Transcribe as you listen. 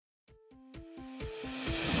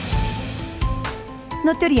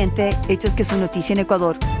No te oriente, hechos que son noticia en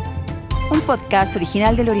Ecuador. Un podcast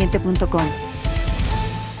original del oriente.com.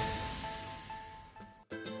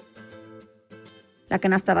 La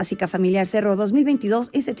canasta básica familiar cerró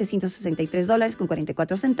 2022 en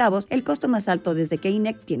 $763.44, el costo más alto desde que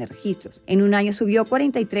INEC tiene registros. En un año subió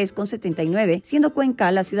 43,79, siendo Cuenca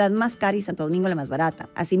la ciudad más cara y Santo Domingo la más barata.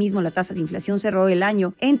 Asimismo, la tasa de inflación cerró el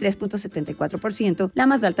año en 3,74%, la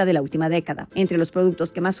más alta de la última década. Entre los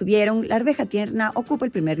productos que más subieron, la arveja tierna ocupa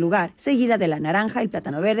el primer lugar, seguida de la naranja, el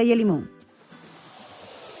plátano verde y el limón.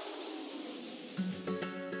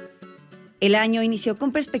 El año inició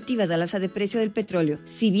con perspectivas al alza de precio del petróleo.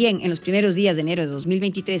 Si bien en los primeros días de enero de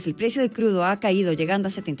 2023 el precio del crudo ha caído llegando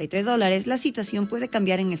a $73, la situación puede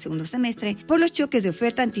cambiar en el segundo semestre por los choques de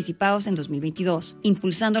oferta anticipados en 2022,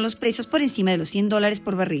 impulsando los precios por encima de los $100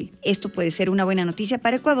 por barril. Esto puede ser una buena noticia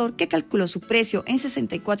para Ecuador, que calculó su precio en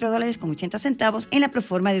 $64.80 en la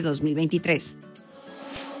proforma de 2023.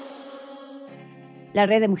 La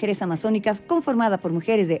red de mujeres amazónicas, conformada por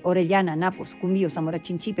mujeres de Orellana, Napo, Sucumbío, Zamora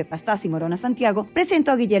Chinchipe, Pastaza y Morona Santiago,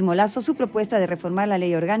 presentó a Guillermo Lasso su propuesta de reformar la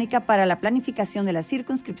ley orgánica para la planificación de la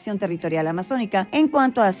circunscripción territorial amazónica en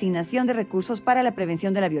cuanto a asignación de recursos para la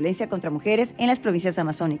prevención de la violencia contra mujeres en las provincias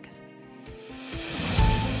amazónicas.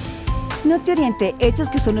 No te oriente, hechos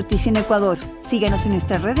que son noticia en Ecuador. Síguenos en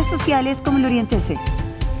nuestras redes sociales como El Oriente C.